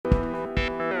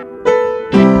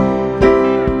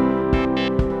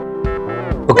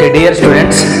Okay dear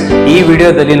students, ಈ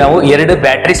ವಿಡಿಯೋದಲ್ಲಿ ನಾವು ಎರಡು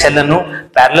ಬ್ಯಾಟರಿ ಸೆಲ್ ಅನ್ನು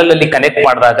ಪ್ಯಾರಲಲ್ ಅಲ್ಲಿ ಕನೆಕ್ಟ್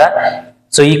ಮಾಡಿದಾಗ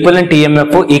so equivalent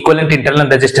EMF equivalent internal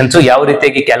resistance ಯಾವ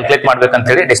ರೀತಿಯಾಗಿ ಕ್ಯಾಲ್ಕುಲೇಟ್ ಮಾಡ್ಬೇಕಂತ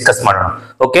ಹೇಳಿ ಡಿಸ್ಕಸ್ ಮಾಡೋಣ.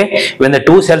 Okay, when the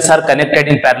two cells are connected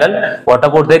in parallel, what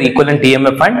about there equivalent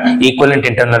EMF and equivalent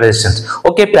internal resistance?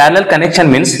 Okay, parallel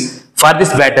connection means for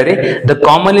this battery the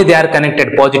commonly they are connected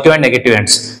positive and negative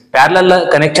ends. Parallel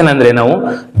connection ಅಂದ್ರೆ ನಾವು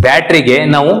ಬ್ಯಾಟರಿಗೆ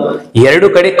ನಾವು ಎರಡು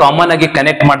ಕಡೆ common ಆಗಿ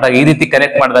connect ಮಾಡಿದಾಗ, ಈ ರೀತಿ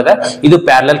connect ಮಾಡಿದಾಗ ಇದು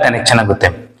ಪ್ಯಾರಲಲ್ ಕನೆಕ್ಷನ್ ಆಗುತ್ತೆ.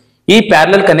 ಈ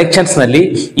ಪ್ಯಾರಲಲ್ ಕನೆಕ್ಷನ್ಸ್ ನಲ್ಲಿ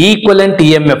ಈಕ್ವಲೆಂಟ್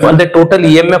ಇಎಂಎಫ್ ಅಂದ್ರೆ ಟೋಟಲ್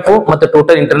ಇಎಂಎಫ್ ಮತ್ತು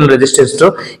ಟೋಟಲ್ ಇಂಟರ್ನಲ್ ರೆಸಿಸ್ಟೆನ್ಸ್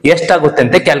ಎಷ್ಟಾಗುತ್ತೆ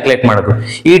ಅಂತ ಕ್ಯಾಲ್ಕುಲೇಟ್ ಮಾಡೋದು.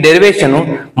 ಈ ಡೆರಿವೇಶನ್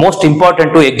ಮೋಸ್ಟ್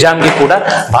ಇಂಪಾರ್ಟೆಂಟ್ ಎಕ್ಸಾಮ್ ಗೆ ಕೂಡ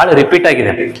ಬಹಳ ರಿಪೀಟ್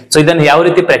ಆಗಿದೆ. ಸೊ ಇದನ್ನು ಯಾವ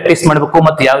ರೀತಿ ಪ್ರಾಕ್ಟೀಸ್ ಮಾಡಬೇಕು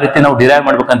ಮತ್ತು ಯಾವ ರೀತಿ ನಾವು ಡಿರೈವ್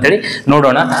ಮಾಡಬೇಕು ಅಂತ ಹೇಳಿ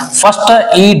ನೋಡೋಣ. ಫಸ್ಟ್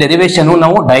ಈ ಡೆರಿವೇಶನ್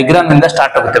ನಾವು ಡಯಾಗ್ರಾಮ್ ಇಂದ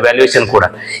ಸ್ಟಾರ್ಟ್ ಆಗುತ್ತೆ. ವ್ಯಾಲ್ಯೂಯೇಷನ್ ಕೂಡ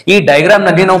ಈ ಡಯಾಗ್ರಾಮ್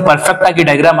ನಲ್ಲಿ ನಾವು ಪರ್ಫೆಕ್ಟ್ ಆಗಿ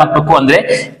ಡಯಾಗ್ರಾಮ್ ಹಾಕಬೇಕು. ಅಂದ್ರೆ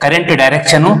ಕರೆಂಟ್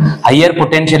ಡೈರೆಕ್ಷನ್ ಹೈಯರ್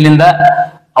ಪೊಟೆನ್ಶಿಯಲ್ ಇಂದ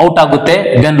ಔಟ್ ಆಗುತ್ತೆ,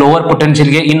 ದೆನ್ ಲೋವರ್ ಪೊಟೆನ್ಶಿಯಲ್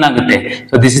ಗೆ ಇನ್ ಆಗುತ್ತೆ.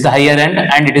 So this is the higher end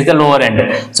and it is the lower end.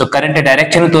 So current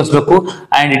direction ತೋರಿಸಬೇಕು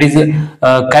and it is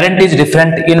current is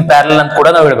different in parallel ಅಂತ ಕೂಡ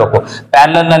ನಾವು ಹೇಳ್ಬೇಕು.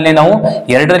 Parallel ನಲ್ಲಿ ನಾವು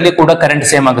ಎರಡರಲ್ಲಿ ಕೂಡ ಕರೆಂಟ್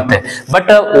ಸೇಮ್ ಆಗುತ್ತೆ,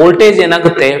 ಬಟ್ ವೋಲ್ಟೇಜ್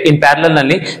ಏನಾಗುತ್ತೆ ಇನ್ ಪ್ಯಾರಲಲ್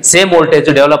ನಲ್ಲಿ ಸೇಮ್ ವೋಲ್ಟೇಜ್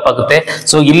ಡೆವಲಪ್ ಆಗುತ್ತೆ.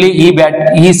 ಸೊ ಇಲ್ಲಿ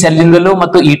ಈ ಸೆಲ್ ಇಂದಲೂ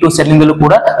ಮತ್ತು ಈ ಟು ಸೆಲ್ ಇಂದಲೂ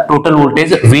ಕೂಡ ಟೋಟಲ್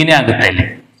ವೋಲ್ಟೇಜ್ ವಿನೇ ಆಗುತ್ತೆ ಇಲ್ಲಿ.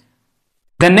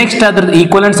 ದೆನ್ ನೆಕ್ಸ್ಟ್ ಅದ್ರ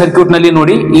ಈಕ್ವಲೆಂಟ್ ಸರ್ಕ್ಯೂಟ್ ನಲ್ಲಿ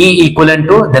ನೋಡಿ, E equivalent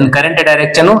two then current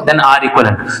direction then or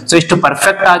equivalent. So ಇಷ್ಟು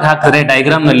ಪರ್ಫೆಕ್ಟ್ ಆಗಿ ಹಾಕಿದ್ರೆ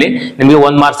ಡಯಾಗ್ರಾಮ್ ನಲ್ಲಿ ನಿಮಗೆ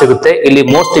 1 ಮಾರ್ಕ್ಸ್ ಸಿಗುತ್ತೆ. ಇಲ್ಲಿ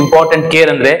ಮೋಸ್ಟ್ ಇಂಪಾರ್ಟೆಂಟ್ ಕೇರ್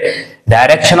ಅಂದ್ರೆ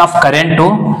direction of current two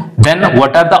then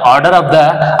what are the order of the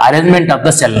arrangement of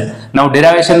the cell. ನಾವು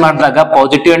derivation ಮಾಡಿದಾಗ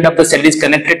positive end of the cell is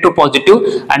connected to positive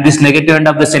and this negative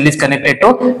end of the cell is connected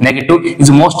to negative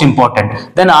is most important.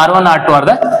 Then R1 R2 are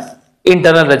the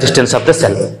internal resistance of the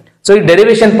cell. So ಈ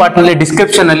derivation part ನಲ್ಲಿ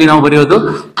description ಅಲ್ಲಿ ನಾವು ಬರೆಯೋದು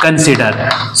consider.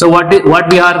 So what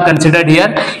we are considered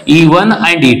here E1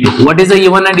 and E2. What is the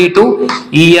E1 and E2?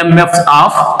 EMF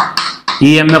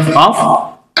of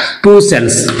two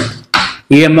cells.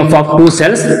 EMF of two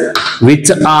cells which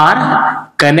are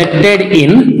connected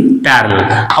in parallel.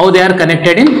 How they are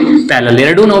connected in parallel?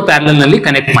 ಎರಡು ನಾವು parallel ನಲ್ಲಿ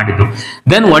connect ಮಾಡಿದ್ದು.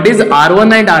 Then what is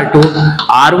R1 and R2?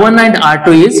 R1 and R2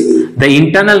 is the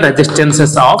internal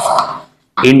resistances of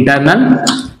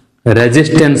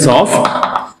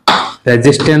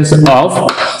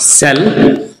cell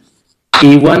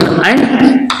E1 and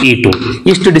E2.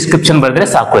 ಇಷ್ಟು description ಬರೆದ್ರೆ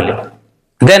ಸಾಕು ಇಲ್ಲಿ.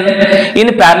 Then in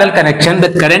parallel connection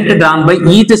the current drawn by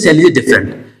each cell is different.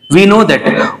 We know that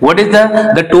what is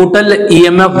the total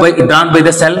EMF drawn by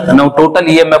the cell. Now total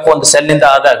EMF on the cell ಇಂದ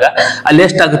ಆದಾಗ ಅಲ್ಲಿ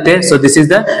ಎಷ್ಟಾಗುತ್ತೆ? So this is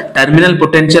the terminal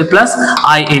potential plus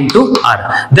I into R.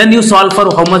 Then you solve for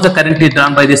how much the current is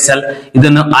drawn by this cell.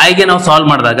 ಇದನ್ನು I ಗೆ ನಾವು solve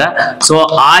ಮಾಡಿದಾಗ so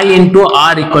I into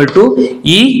R equal to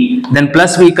E, then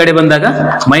plus V ಈ ಕಡೆ ಬಂದಾಗ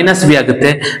minus V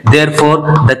ಆಗುತ್ತೆ. Therefore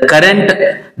the current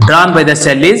drawn by the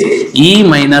cell is E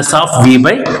minus of V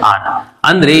by R.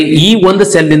 ಅಂದ್ರೆ ಈ ಒಂದು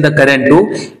ಸೆಲ್ ಇಂದ current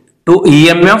to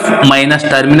EMF minus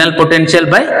terminal potential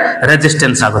by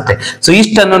resistance ಆಗುತ್ತೆ. So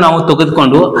ಇಷ್ಟನ್ನು ನಾವು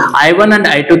ತೆಗೆದುಕೊಂಡು I1 and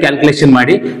I2 ಕ್ಯಾಲ್ಕುಲೇಷನ್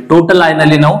ಮಾಡಿ ಟೋಟಲ್ I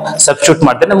ನಲ್ಲಿ ನಾವು ಸಬ್ಸ್ಟಿಟ್ಯೂಟ್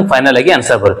ಮಾಡಿದ್ರೆ ನಮ್ಗೆ ಫೈನಲ್ ಆಗಿ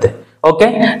ಆನ್ಸರ್ ಬರುತ್ತೆ. Okay,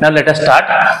 now let us start.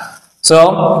 So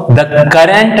the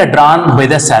current drawn by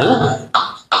the cell,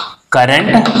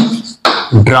 current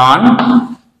drawn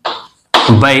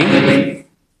by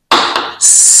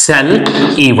cell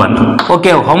E1.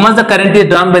 Okay, how much the current is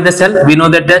drawn by the cell? We know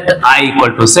that I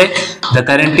equal to, say the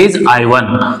current is I1,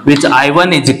 which I1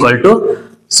 is equal to,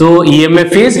 so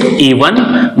EMF is E1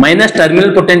 minus terminal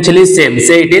potential is same,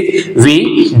 say it is V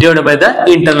divided by the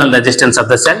internal resistance of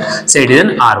the cell, say it is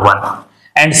an R1.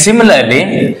 And similarly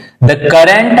the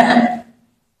current,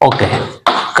 okay,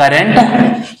 current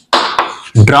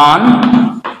drawn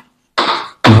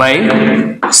by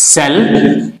cell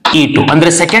E2 ಅಂದ್ರೆ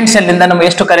second cell ಇಂದ ನಮಗೆ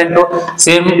ಎಷ್ಟು current?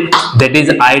 Same, that is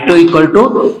I2 equal to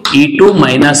E2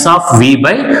 minus of V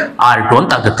by R2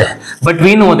 ಅಂತ ಆಗುತ್ತೆ. But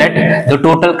we know that the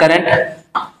total current,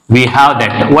 we have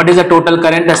that. What is the total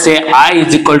current? Say I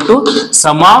is equal to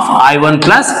sum of I1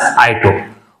 plus I2.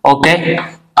 Okay,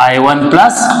 I1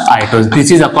 plus I2.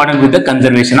 This is according with the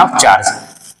conservation of charge.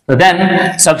 So then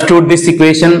substitute this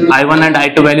equation I1 and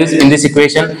I2 values in this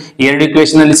equation. ಎರಡು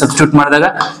equation ಅಲ್ಲಿ substitute ಮಾಡಿದಾಗ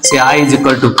say I is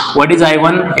equal to, what is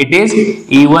I1? It is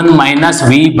E1 minus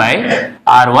V by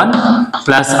R1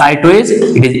 plus I2 is,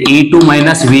 it is E2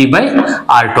 minus V by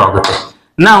R2 ಆಗುತ್ತೆ.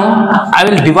 Now I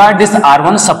will divide this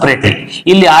R1 separately.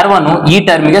 ಇಲ್ಲಿ R1 ಈ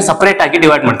term ಗೆ separate ಆಗಿ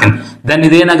divide ಮಾಡ್ತೀನಿ. Then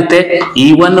ಇದೇನಾಗುತ್ತೆ?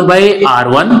 E1 by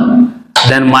R1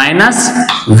 then minus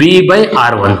V by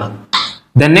R1.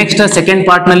 The next second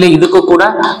part ನಲ್ಲಿ ಇದಕ್ಕೂ ಕೂಡ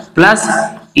plus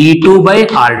E2 by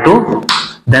R2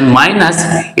 then minus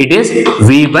it is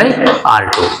V by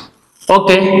R2.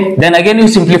 Okay, then again you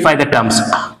simplify the terms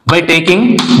by taking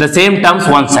the same terms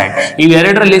one side.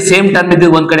 ಇವೆರಡರಲ್ಲಿ same term ಇದ್ದು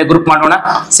ಒಂದ್ ಕಡೆ group ಮಾಡೋಣ.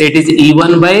 So it is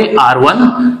E1 by R1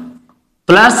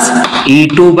 plus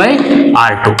E2 by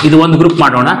R2. ಇದು ಒಂದು group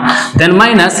ಮಾಡೋಣ. Then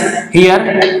minus here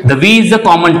the V is the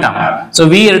common term. So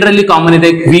V ಎರಡರಲ್ಲಿ common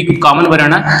ಇದೆ, V common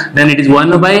ಬರೋಣ. Then it is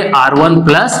 1 by R1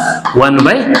 plus 1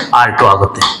 by R2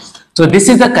 ಆಗುತ್ತೆ. So this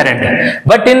is the current.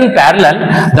 But in parallel,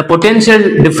 the potential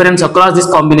difference across this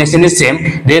combination is same.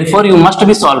 Therefore, you must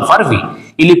be solved for V.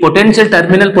 ಇಲ್ಲಿ potential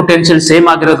terminal potential same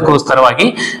ಆಗಿರೋದಕ್ಕೋಸ್ಕರವಾಗಿ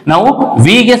ನಾವು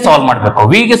V ಗೆ solve ಮಾಡಬೇಕು.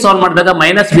 V ಗೆ solve ಮಾಡಿದಾಗ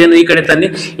minus V ಅನ್ನು ಈ ಕಡೆ ತನ್ನಿ,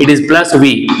 it is plus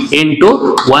V into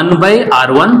 1 by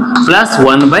R1 plus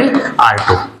 1 by R2.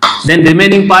 Then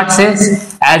remaining part says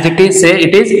as it is, say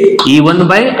it is E1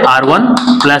 by R1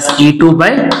 plus E2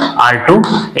 by R2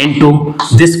 into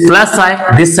this plus I,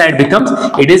 this side becomes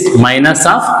it is minus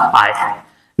of I.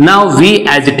 Now V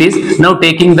as it is, now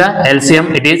taking the LCM,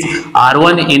 it is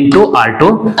R1 into R2,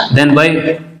 then by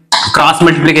cross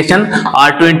multiplication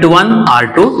R2 into 1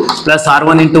 R2 plus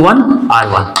R1 into 1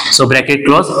 R1. So bracket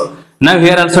close. Now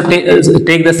here also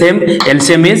take the same,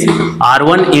 LCM is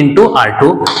R1 into R2,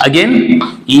 again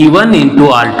E1 into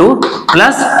R2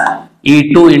 plus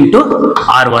E2 into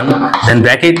R1, then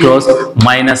bracket close,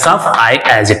 minus of I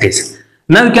as it is.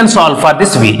 Now we can solve for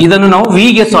this V. ಇದನ್ನು ನಾವು V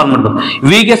ಗೆ solve ಮಾಡಬೇಕು.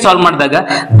 V ಗೆ solve ಮಾಡಿದಾಗ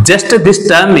just this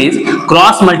term is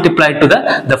cross multiplied to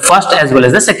the first as well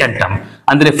as the second term.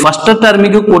 ಅಂದ್ರೆ first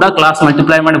ಟರ್ಮಿಗೂ ಕೂಡ cross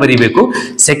multiply ಮಾಡಿ ಬರೀಬೇಕು,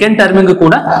 ಸೆಕೆಂಡ್ ಟರ್ಮಿಗೂ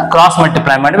ಕೂಡ ಕ್ರಾಸ್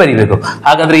ಮಲ್ಟಿಪ್ಲೈ ಮಾಡಿ ಬರೀಬೇಕು.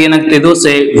 ಹಾಗಾದ್ರೆ ಏನಾಗ್ತದೆ ಇದು,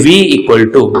 ಸೇ V equal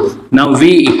to, now V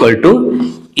equal to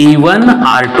E1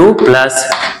 R2 plus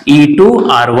E2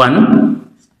 R1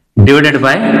 divided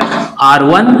by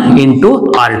R1 into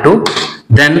R2.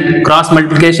 Then cross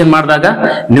multiplication ಮಾಡಿದಾಗ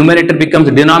numerator becomes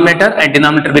denominator and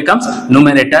denominator becomes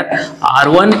numerator.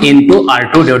 R1 into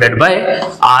R2 divided by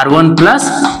R1 plus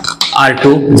R2,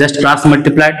 just cross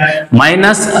multiplied,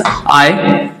 minus I,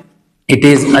 it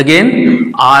is again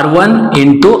R1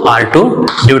 into R2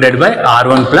 divided by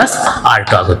R1 plus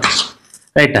R2 ಆಗುತ್ತೆ,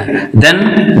 right? Then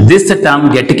this term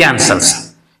get cancels.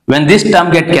 When this term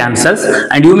get cancels,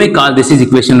 and you may call this is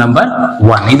equation number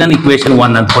 1. ಇದನ್ನು equation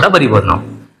 1 ಅಂತ ಕೂಡ ಬರೀಬಹುದು ನಾವು.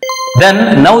 Then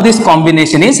now this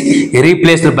combination is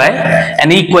replaced by an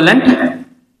equivalent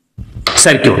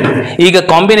circuit. ಈಗ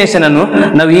combination ಅನ್ನು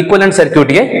ನಾವು equivalent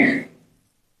circuit ಗೆ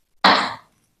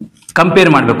compare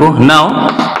ಮಾಡಬೇಕು. Now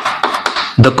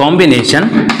the combination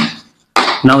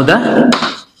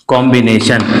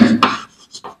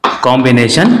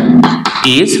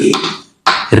is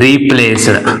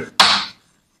replaced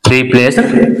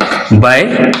by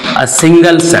a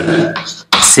single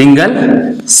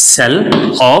cell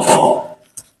of,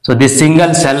 so this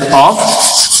single cell of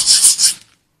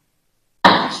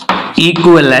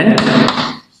equivalent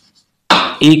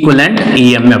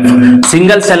EMF.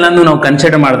 Single cell ಅನ್ನು ನಾವು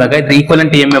consider ಮಾಡಿದಾಗ ಇದು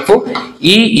equivalent EMF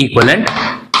E equivalent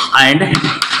and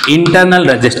internal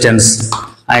resistance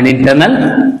and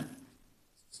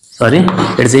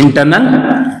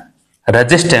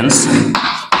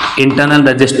internal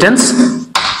resistance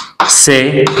say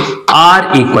R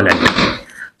equivalent.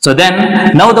 So then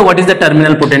now what is the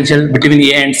terminal potential between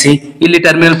A and C? ಇಲ್ಲಿ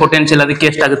terminal potential ಅದಕ್ಕೆ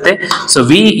ಎಷ್ಟಾಗುತ್ತೆ? So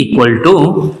V equal to,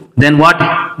 then what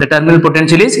the terminal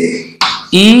potential is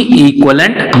E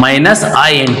equivalent minus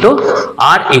I into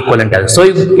R equivalent. So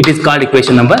it is called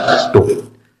equation number 2.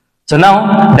 So now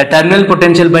the terminal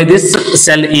potential by this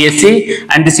cell AC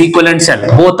and this equivalent cell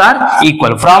both are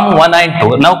equal from 1 and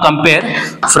 2. Now compare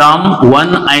from 1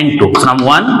 and 2. From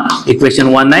 1, equation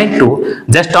 1 and 2,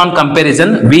 just on comparison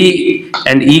V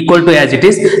and equal to as it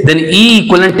is, then E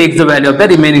equivalent takes the value of the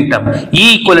remaining term. E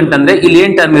equivalent ಅಂದ್ರೆ ಇಲ್ಲಿ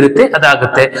ಏನು term ಇರುತ್ತೆ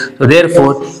ಅದಾಗುತ್ತೆ. So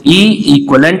therefore E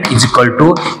equivalent is equal to,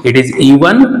 it is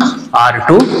E1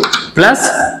 R2 plus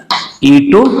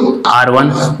E2 R1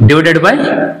 divided by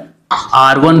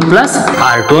R1 plus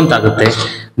R2 ಅಂತ ಆಗುತ್ತೆ.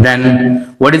 Then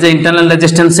what is the internal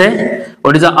resistance say?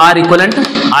 What is the R equivalent?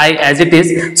 I as it is.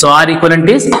 So R equivalent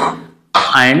is,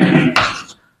 and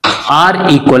R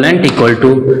equivalent equal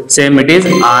to, same it is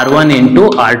R1 into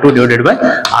R2 divided by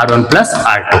R1 plus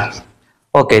R2.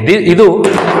 Okay, ಇದು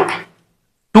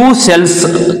two cells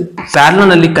parallel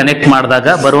ಅಲ್ಲಿ connect ಮಾಡಿದಾಗ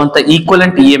ಬರುವಂತ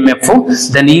equivalent EMF,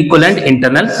 then equivalent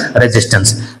internal resistance.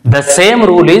 The same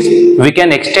rule is we can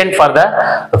extend for the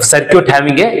circuit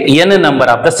having a n number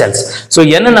of the cells. So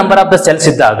n number of the cells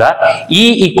ಇದ್ದಾಗ E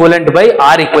equivalent by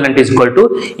R equivalent is equal to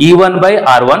E1 by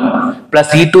R1 plus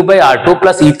E2 by R2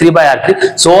 plus E3 by R3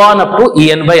 so on up to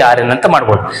En by Rn ಅಂತ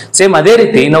ಮಾಡಬಹುದು. Same ಅದೇ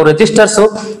ರೀತಿ ನಾವು resistors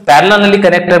parallel ಅಲ್ಲಿ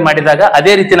connect ಮಾಡಿದಾಗ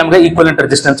ಅದೇ ರೀತಿ ನಮಗೆ equivalent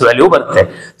resistance ವ್ಯಾಲ್ಯೂ ಬರುತ್ತೆ.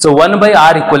 So 1 by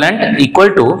R equivalent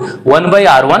equal to 1 by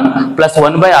R1 plus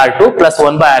 1 by R2 plus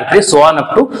 1 by R3 so on up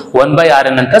to 1 by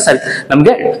Rn ಅಂತ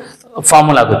ನಮಗೆ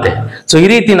ಫಾರ್ಮುಲಾ ಆಗುತ್ತೆ. ಸೊ ಈ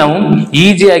ರೀತಿ ನಾವು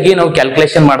ಈಸಿಯಾಗಿ ನಾವು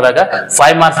ಕ್ಯಾಲ್ಕುಲೇಷನ್ ಮಾಡಿದಾಗ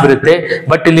 5 ಮಾರ್ಕ್ಸ್ ಬರುತ್ತೆ.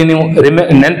 ಬಟ್ ಇಲ್ಲಿ ನೀವು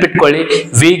ನೆನ್ಪಿಟ್ಕೊಳ್ಳಿ,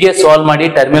 ವಿ ಗೆ ಸಾಲ್ವ್ ಮಾಡಿ,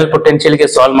 ಟರ್ಮಿನಲ್ ಪೊಟೆನ್ಶಿಯಲ್ ಗೆ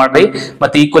ಸಾಲ್ವ್ ಮಾಡಿ,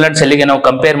 ಮತ್ತೆ ಈಕ್ವಲೆಂಟ್ ಸೆಲ್ ಗೆ ನಾವು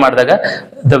ಕಂಪೇರ್ ಮಾಡಿದಾಗ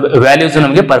ವ್ಯಾಲ್ಯೂಸ್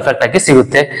ನಮಗೆ ಪರ್ಫೆಕ್ಟ್ ಆಗಿ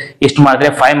ಸಿಗುತ್ತೆ. ಇಷ್ಟು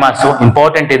ಮಾಡಿದ್ರೆ 5 ಮಾರ್ಕ್ಸ್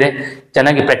ಇಂಪಾರ್ಟೆಂಟ್ ಇದೆ,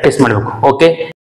 ಚೆನ್ನಾಗಿ ಪ್ರಾಕ್ಟೀಸ್ ಮಾಡಬೇಕು. ಓಕೆ.